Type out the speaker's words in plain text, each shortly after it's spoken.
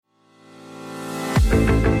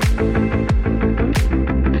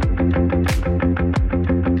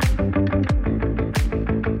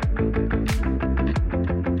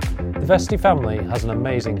Vesti family has an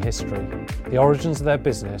amazing history. The origins of their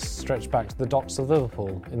business stretch back to the docks of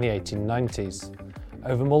Liverpool in the 1890s.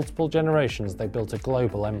 Over multiple generations they built a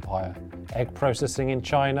global empire, egg processing in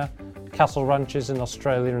China, cattle ranches in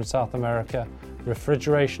Australia and South America,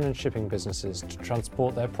 refrigeration and shipping businesses to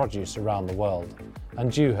transport their produce around the world,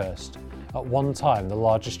 and Dewhurst, at one time the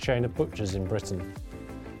largest chain of butchers in Britain.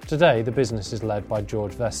 Today the business is led by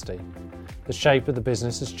George Vesti. The shape of the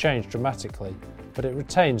business has changed dramatically, but it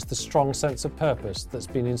retains the strong sense of purpose that's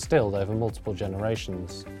been instilled over multiple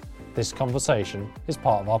generations. This conversation is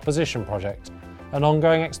part of our Position project, an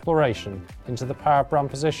ongoing exploration into the power of brand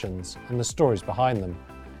positions and the stories behind them.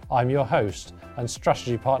 I'm your host and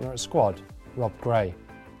strategy partner at Squad, Rob Gray.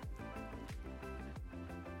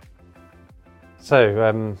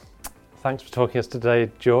 So, thanks for talking to us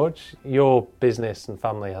today, George. Your business and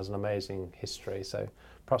family has an amazing history, so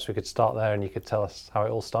perhaps we could start there and you could tell us how it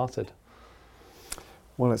all started.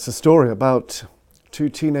 Well, it's a story about two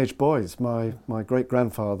teenage boys, my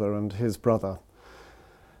great-grandfather and his brother,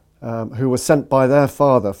 who were sent by their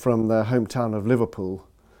father from their hometown of Liverpool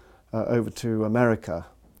over to America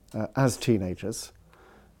as teenagers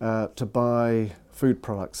to buy food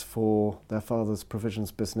products for their father's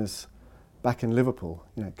provisions business back in Liverpool.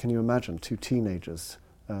 You know, can you imagine two teenagers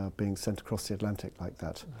being sent across the Atlantic like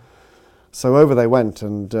that? Mm-hmm. So over they went,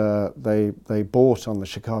 and they bought on the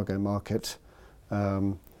Chicago market,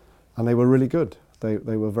 and they were really good.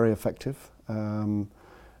 They were very effective.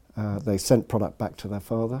 They sent product back to their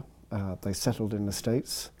father. They settled in the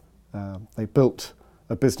States. They built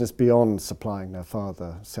a business beyond supplying their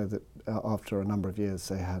father, so that after a number of years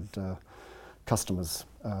they had customers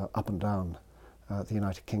up and down the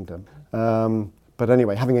United Kingdom. But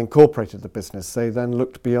anyway, having incorporated the business, they then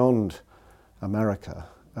looked beyond America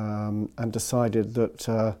and decided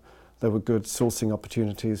that there were good sourcing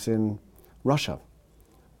opportunities in Russia.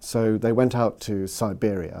 So they went out to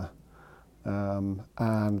Siberia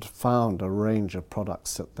and found a range of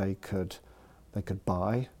products that they could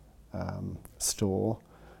buy, store,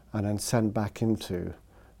 and then send back into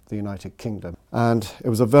the United Kingdom. And it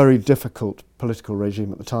was a very difficult political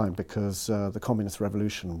regime at the time because the communist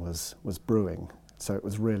revolution was brewing. So it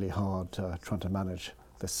was really hard trying to manage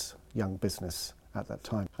this young business at that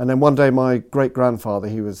time. And then one day my great-grandfather,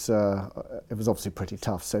 it was obviously pretty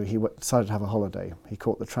tough, so he decided to have a holiday. He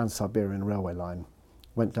caught the Trans-Siberian Railway line,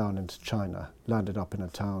 went down into China, landed up in a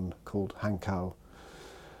town called Hankow,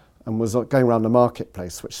 and was going around a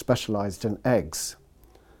marketplace which specialised in eggs.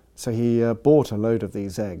 So he bought a load of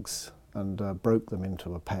these eggs and broke them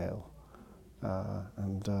into a pail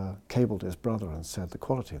and cabled his brother and said, "The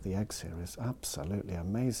quality of the eggs here is absolutely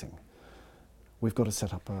amazing. We've got to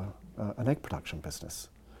set up an egg production business.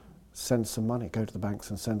 Send some money, go to the banks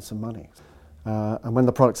and send some money." And when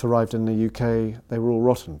the products arrived in the UK, they were all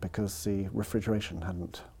rotten because the refrigeration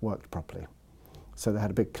hadn't worked properly. So they had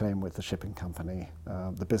a big claim with the shipping company.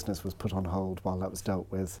 The business was put on hold while that was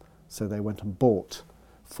dealt with. So they went and bought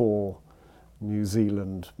 4 New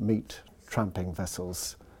Zealand meat tramping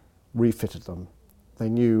vessels, refitted them. They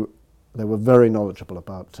were very knowledgeable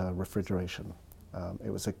about refrigeration. It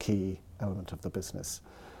was a key element of the business.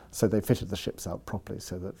 So they fitted the ships out properly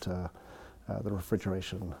so that the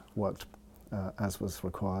refrigeration worked as was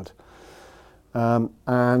required.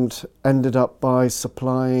 And ended up by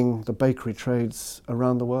supplying the bakery trades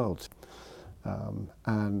around the world.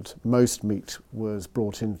 And most meat was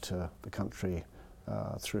brought into the country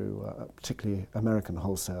through particularly American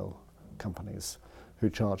wholesale companies who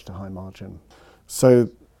charged a high margin. So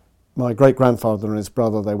my great-grandfather and his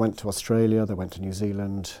brother, they went to Australia, they went to New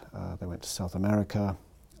Zealand, they went to South America,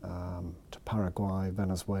 to Paraguay,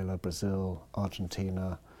 Venezuela, Brazil,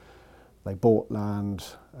 Argentina. They bought land,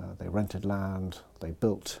 they rented land, they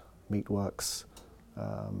built meatworks,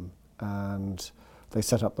 and they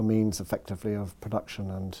set up the means effectively of production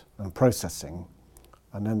and processing.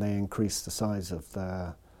 And then they increased the size of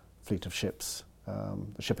their fleet of ships.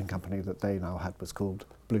 The shipping company that they now had was called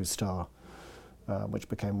Blue Star, which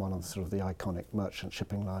became one of the iconic merchant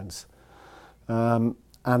shipping lines.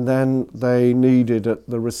 And then they needed at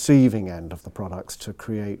the receiving end of the products to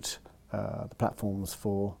create the platforms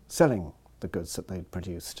for selling the goods that they'd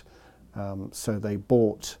produced. So they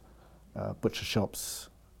bought butcher shops,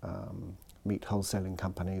 meat wholesaling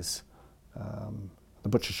companies. The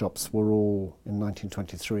butcher shops were all, in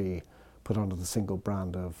 1923, put under the single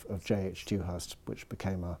brand of J.H. Dewhurst, which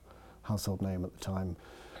became a household name at the time.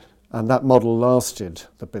 And that model lasted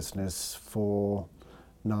the business for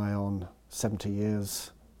nigh on 70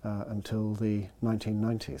 years until the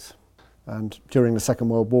 1990s. And during the Second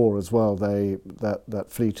World War as well, that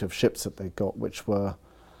fleet of ships that they got, which were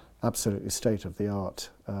absolutely state of the art.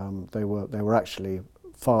 They were actually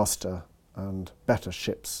faster and better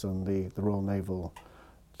ships than the Royal Naval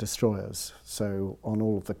destroyers. So on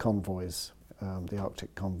all of the convoys, the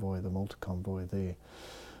Arctic convoy, the Malta convoy, the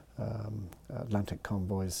Atlantic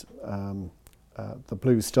convoys, the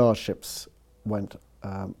Blue Star ships went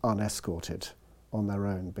unescorted on their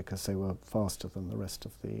own because they were faster than the rest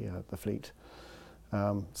of the fleet.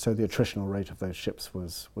 So the attritional rate of those ships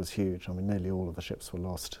was huge. I mean, nearly all of the ships were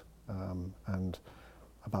lost, and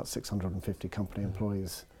about 650 company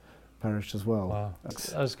employees perished as well. Wow.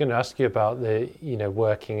 I was going to ask you about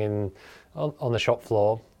working on the shop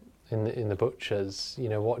floor in the butchers.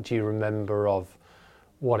 What do you remember of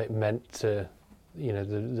what it meant to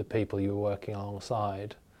the people you were working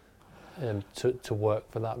alongside to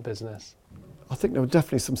work for that business? I think there were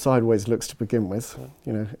definitely some sideways looks to begin with.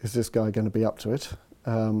 Is this guy going to be up to it?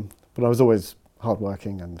 But I was always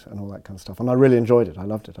hardworking and all that kind of stuff. And I really enjoyed it. I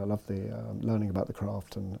loved it. I loved the learning about the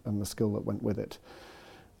craft and the skill that went with it.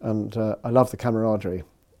 And I loved the camaraderie.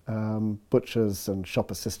 Butchers and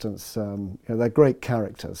shop assistants, they're great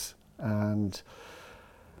characters. And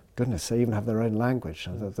goodness, they even have their own language.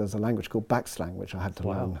 There's a language called backslang, which I had to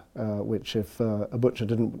learn, which if a butcher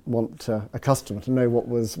didn't want a customer to know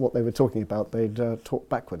what they were talking about, they'd talk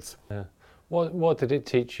backwards. Yeah. What did it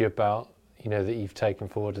teach you about, that you've taken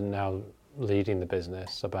forward and now leading the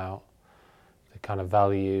business, about the kind of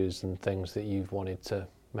values and things that you've wanted to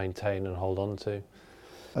maintain and hold on to?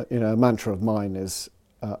 A mantra of mine is,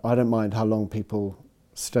 I don't mind how long people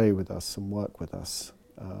stay with us and work with us.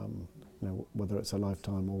 Whether it's a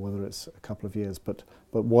lifetime or whether it's a couple of years, but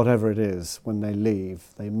whatever it is, when they leave,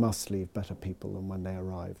 they must leave better people than when they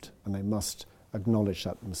arrived, and they must acknowledge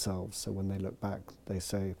that themselves. So when they look back, they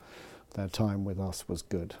say their time with us was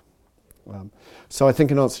good. So I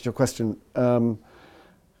think in answer to your question,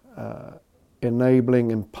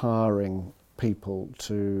 enabling, empowering people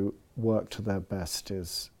to work to their best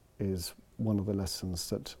is one of the lessons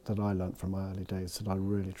that I learnt from my early days that I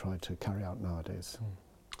really try to carry out nowadays.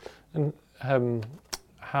 And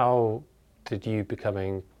how did you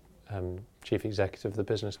becoming chief executive of the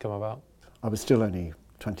business come about? I was still only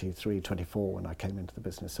 23, 24 when I came into the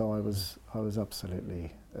business, so I was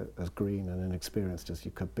absolutely as green and inexperienced as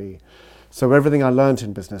you could be. So everything I learned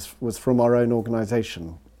in business was from our own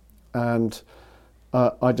organisation, and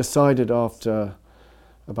I decided after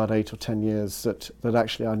about 8 or 10 years that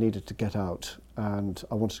actually I needed to get out and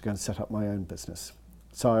I wanted to go and set up my own business.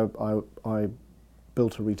 So I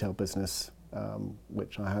built a retail business,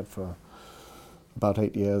 which I had for about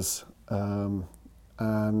 8 years.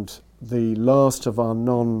 And the last of our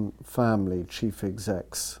non-family chief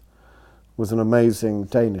execs was an amazing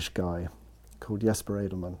Danish guy called Jesper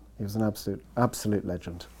Edelman. He was an absolute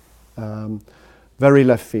legend. Very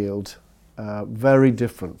left field, very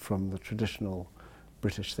different from the traditional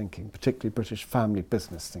British thinking, particularly British family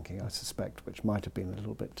business thinking, I suspect, which might have been a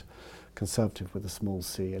little bit conservative with a small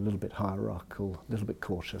c, a little bit hierarchical, a little bit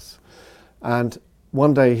cautious. And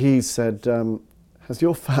one day he said, has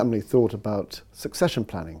your family thought about succession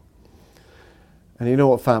planning? And you know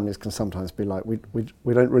what families can sometimes be like. We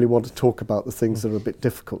don't really want to talk about the things that are a bit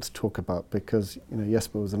difficult to talk about, because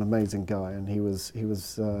Jesper was an amazing guy and he was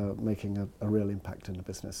making a real impact in the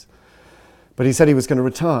business. But he said he was going to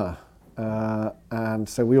retire, and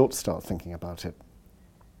so we ought to start thinking about it.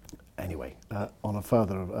 Anyway, on a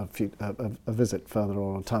visit further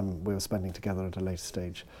on, a time we were spending together at a later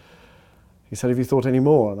stage, he said, have you thought any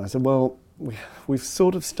more? And I said, well, we've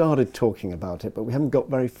sort of started talking about it, but we haven't got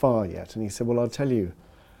very far yet. And he said, well, I'll tell you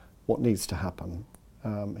what needs to happen.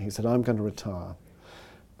 He said, I'm going to retire,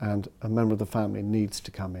 and a member of the family needs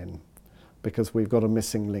to come in, because we've got a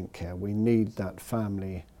missing link here. We need that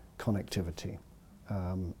family connectivity.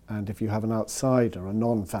 And if you have an outsider, a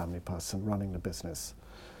non-family person running the business,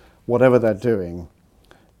 whatever they're doing,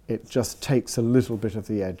 it just takes a little bit of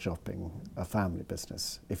the edge off being a family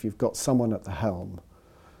business. If you've got someone at the helm,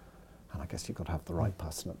 and I guess you've got to have the right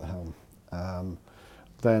person at the helm,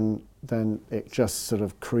 then it just sort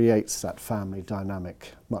of creates that family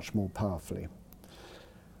dynamic much more powerfully.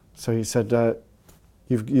 So he said,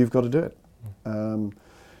 you've got to do it.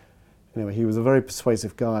 Anyway, he was a very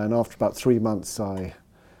persuasive guy, and after about 3 months I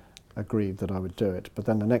agreed that I would do it. But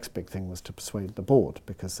then the next big thing was to persuade the board,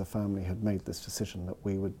 because the family had made this decision that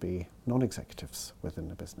we would be non-executives within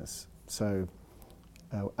the business. So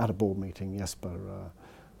at a board meeting, Jesper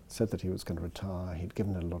said that he was going to retire. He'd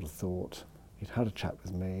given it a lot of thought. He'd had a chat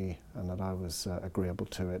with me, and that I was agreeable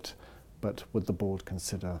to it, but would the board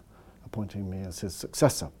consider appointing me as his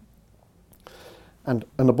successor? And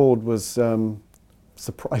the board was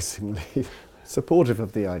surprisingly supportive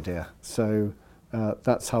of the idea. So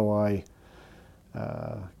That's how I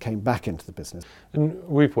came back into the business. And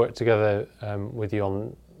we've worked together with you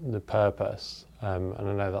on the purpose, and I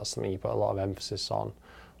know that's something you put a lot of emphasis on.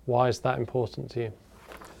 Why is that important to you?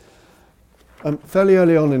 Fairly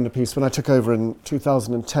early on in the piece, when I took over in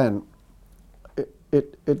 2010,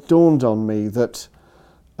 it dawned on me that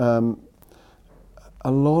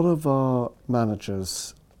a lot of our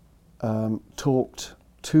managers talked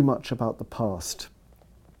too much about the past,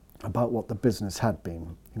 about what the business had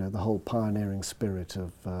been. You know, the whole pioneering spirit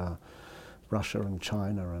of Russia and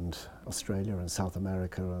China and Australia and South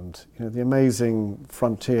America, and you know, the amazing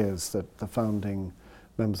frontiers that the founding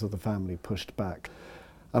members of the family pushed back.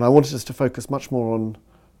 And I wanted us to focus much more on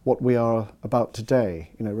what we are about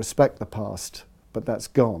today. You know, respect the past, but that's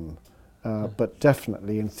gone. But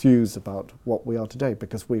definitely enthuse about what we are today,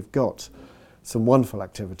 because we've got some wonderful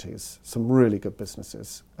activities, some really good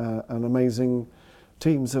businesses, and amazing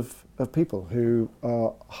teams of people who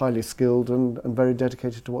are highly skilled and very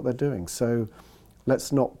dedicated to what they're doing. So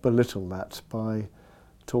let's not belittle that by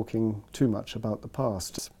talking too much about the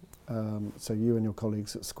past. So you and your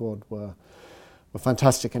colleagues at Squad were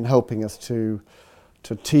fantastic in helping us to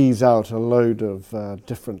tease out a load of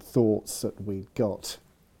different thoughts that we'd got,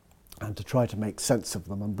 and to try to make sense of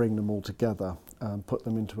them and bring them all together and put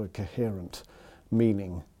them into a coherent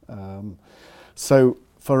meaning. So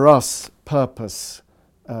for us, purpose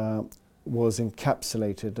was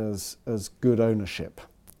encapsulated as good ownership.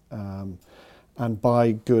 And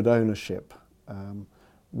by good ownership,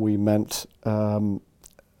 we meant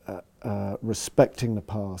respecting the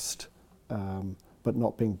past, but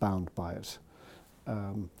not being bound by it.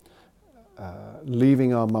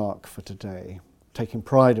 Leaving our mark for today, taking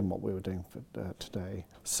pride in what we were doing for today.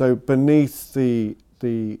 So beneath the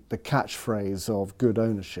catchphrase of good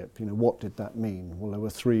ownership, you know, what did that mean? Well, there were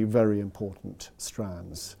three very important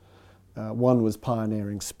strands. One was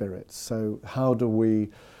pioneering spirit. So how do we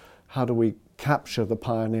capture the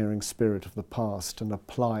pioneering spirit of the past and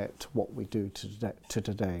apply it to what we do to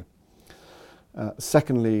today?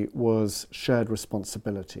 Secondly was shared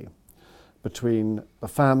responsibility between the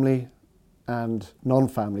family and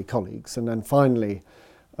non-family colleagues. And then finally,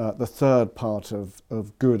 the third part of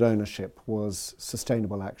good ownership was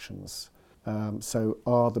sustainable actions. So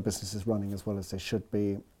are the businesses running as well as they should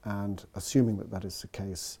be? And assuming that that is the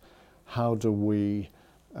case, how do we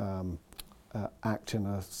act in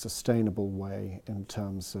a sustainable way in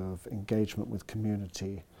terms of engagement with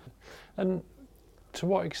community? And to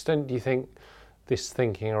what extent do you think this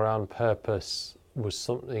thinking around purpose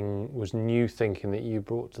was new thinking that you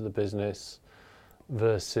brought to the business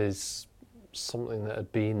versus something that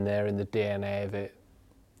had been there in the DNA of it,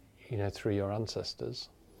 you know, through your ancestors?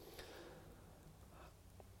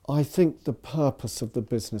 I think the purpose of the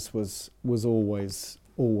business was always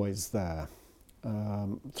there,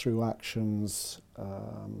 through actions,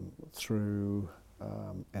 through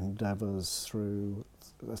endeavours, through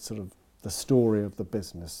the story of the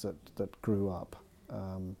business that grew up.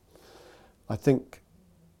 I think,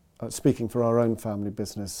 speaking for our own family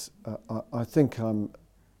business, I think I'm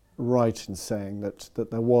right in saying that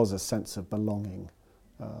there was a sense of belonging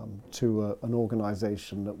to an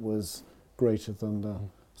organisation that was greater than the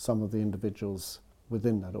sum of the individuals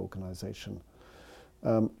within that organisation.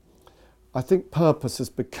 I think purpose has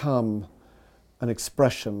become an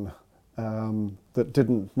expression that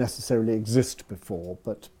didn't necessarily exist before,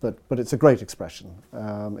 but it's a great expression.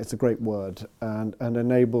 It's a great word, and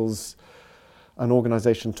enables an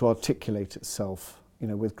organisation to articulate itself, you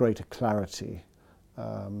know, with greater clarity.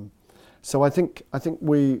 So I think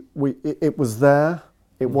it was there.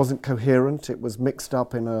 It wasn't coherent. It was mixed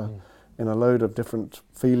up in a load of different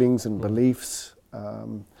feelings and beliefs.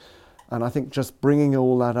 And I think just bringing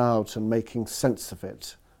all that out and making sense of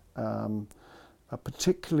it,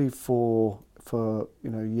 particularly for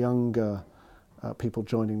younger people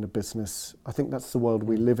joining the business, I think that's the world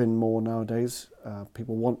we live in more nowadays.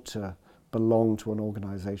 People want to belong to an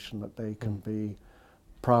organisation that they can be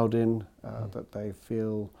proud in, that they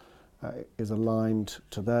feel is aligned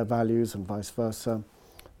to their values and vice versa.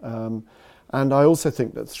 And I also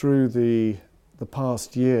think that through the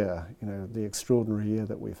past year, you know, the extraordinary year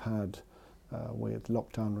that we've had with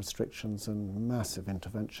lockdown restrictions and massive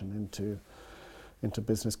intervention into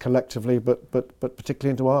business collectively, but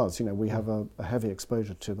particularly into ours. You know, we have a heavy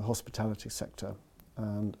exposure to the hospitality sector,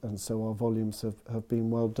 and so our volumes have been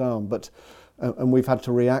well down. But and we've had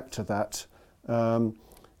to react to that,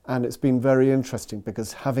 and it's been very interesting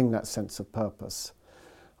because having that sense of purpose,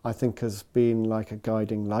 I think, has been like a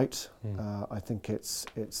guiding light. I think it's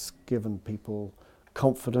given people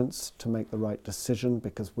confidence to make the right decision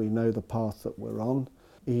because we know the path that we're on.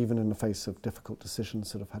 even in the face of difficult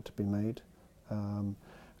decisions that have had to be made.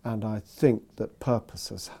 And I think that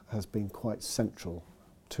purpose has been quite central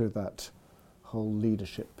to that whole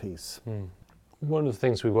leadership piece. One of the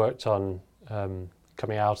things we worked on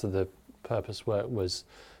coming out of the purpose work was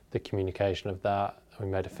the communication of that. We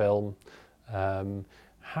made a film.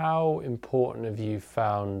 How important have you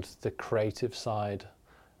found the creative side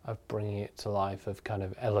of bringing it to life, of kind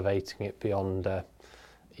of elevating it beyond a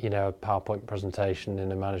PowerPoint presentation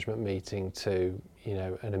in a management meeting to,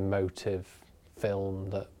 an emotive film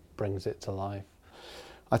that brings it to life?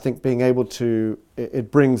 I think being able to, it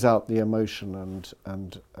brings out the emotion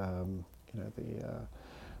and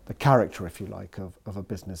the character, if you like, of a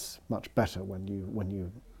business much better when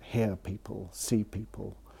you hear people, see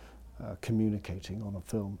people communicating on a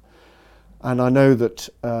film. And I know that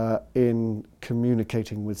in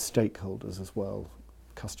communicating with stakeholders as well,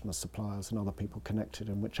 customers, suppliers and other people connected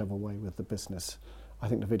in whichever way with the business, I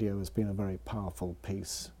think the video has been a very powerful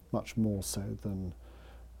piece, much more so than,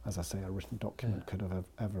 as I say, a written document could have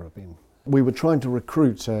ever been. We were trying to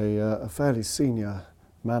recruit a fairly senior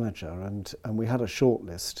manager, and we had a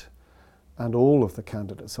shortlist, and all of the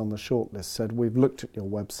candidates on the shortlist said, "We've looked at your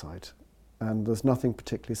website and there's nothing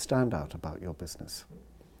particularly standout about your business."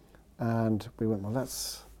 And we went, well,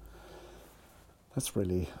 that's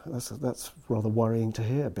rather worrying to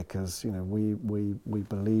hear, because we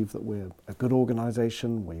believe that we're a good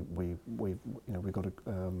organisation. We've got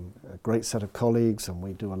a great set of colleagues, and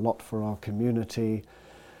we do a lot for our community.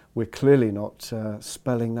 We're clearly not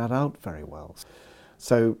spelling that out very well.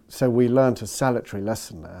 So we learnt a salutary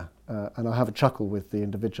lesson there, and I have a chuckle with the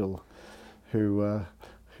individual who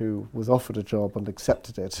was offered a job and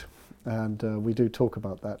accepted it. And we do talk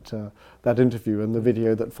about that interview and the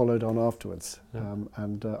video that followed on afterwards.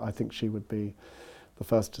 And I think she would be the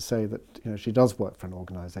first to say that she does work for an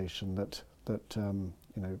organisation that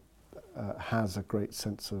has a great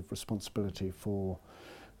sense of responsibility for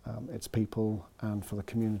its people and for the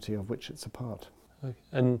community of which it's a part. Okay.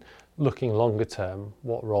 And looking longer term,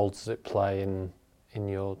 what role does it play in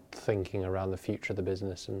your thinking around the future of the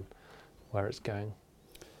business and where it's going?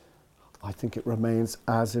 I think it remains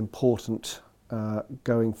as important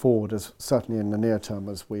going forward, as certainly in the near term,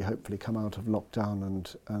 as we hopefully come out of lockdown,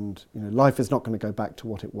 and life is not going to go back to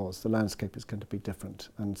what it was. The landscape is going to be different,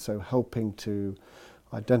 and so helping to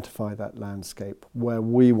identify that landscape, where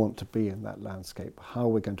we want to be in that landscape, how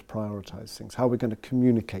we're going to prioritise things, how we're going to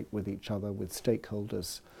communicate with each other, with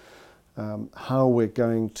stakeholders, how we're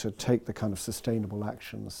going to take the kind of sustainable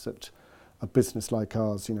actions that a business like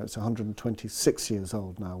ours, it's 126 years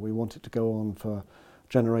old now. We want it to go on for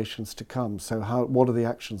generations to come. So what are the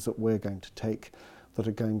actions that we're going to take that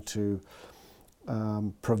are going to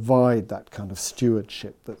provide that kind of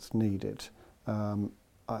stewardship that's needed?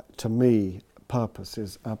 To me, purpose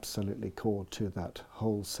is absolutely core to that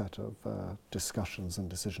whole set of discussions and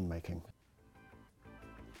decision making.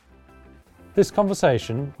 This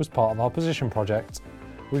conversation was part of our Position project.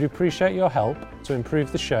 We'd appreciate your help to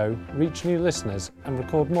improve the show, reach new listeners and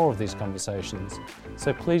record more of these conversations.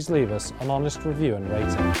 So please leave us an honest review and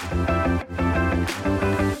rating.